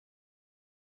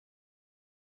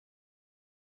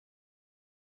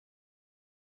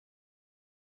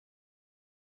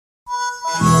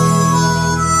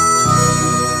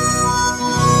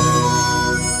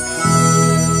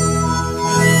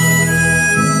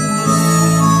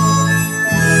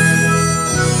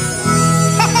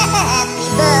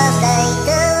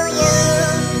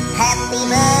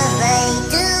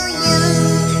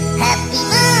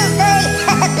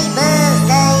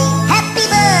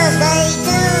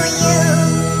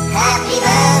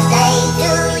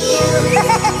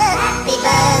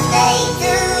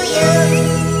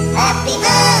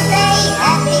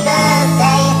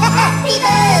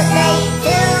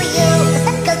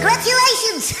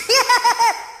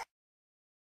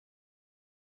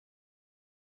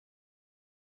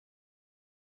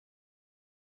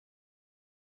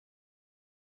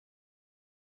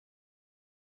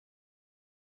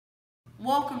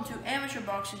Welcome to Amateur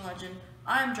Boxing Legend.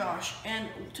 I'm Josh, and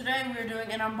today we're doing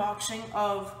an unboxing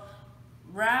of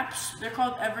wraps. They're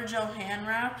called Evergel hand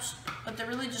wraps, but they're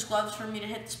really just gloves for me to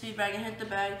hit the speed bag and hit the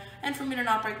bag, and for me to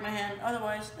not break my hand.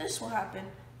 Otherwise, this will happen.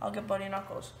 I'll get bloody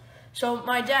knuckles. So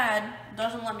my dad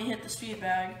doesn't let me hit the speed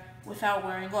bag without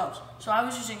wearing gloves. So I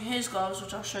was using his gloves,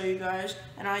 which I'll show you guys,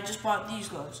 and I just bought these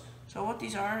gloves. So what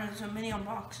these are is a mini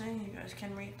unboxing. You guys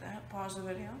can read that. Pause the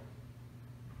video.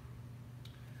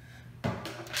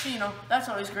 So, that's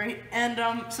always great. And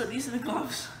so these are the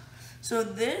gloves. So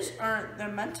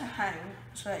they're meant to hang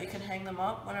so that you can hang them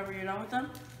up whenever you're done with them.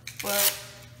 But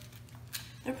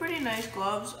they're pretty nice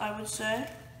gloves, I would say.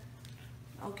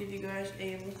 I'll give you guys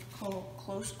a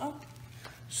close up.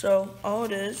 So all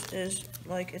it is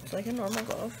like, it's like a normal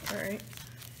glove, all right?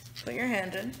 Put your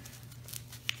hand in.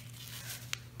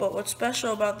 But what's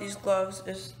special about these gloves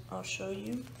is, I'll show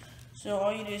you. So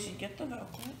all you do is you get the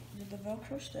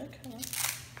Velcro stick.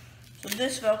 So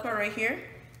this Velcro right here,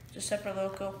 it's a separate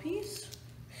Velcro piece.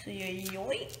 So you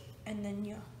yoink, and then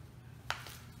you,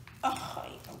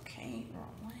 okay,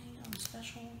 wrong way, I'm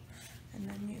special. And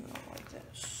then you go like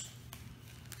this.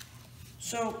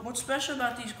 So what's special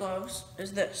about these gloves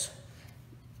is this.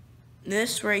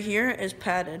 This right here is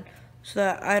padded so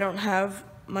that I don't have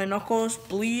my knuckles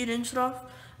bleed and stuff,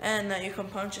 and that you can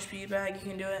punch a speed bag,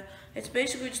 you can do it. It's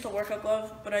basically just a workout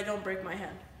glove, but I don't break my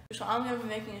hand. So I'm going to be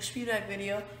making a speed bag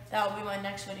video. That will be my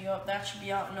next video. That should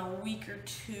be out in a week or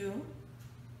two.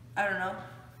 I don't know.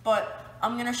 But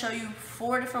I'm going to show you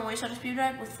 4 different ways how to speed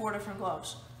bag with 4 different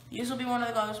gloves. These will be one of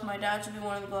the gloves. My dad's will be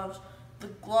one of the gloves. The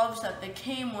gloves that they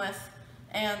came with,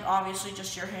 and obviously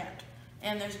just your hand.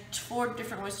 And there's 4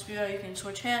 different ways to speed bag. You can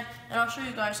switch hand, and I'll show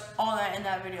you guys all that in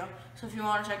that video. So if you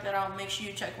want to check that out, make sure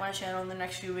you check my channel in the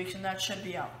next few weeks, and that should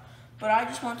be out. But I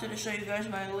just wanted to show you guys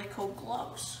my really cool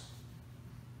gloves.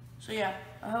 So yeah,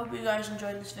 I hope you guys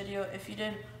enjoyed this video. If you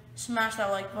did, smash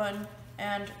that like button,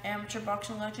 and Amateur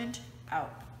Boxing Legend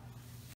out.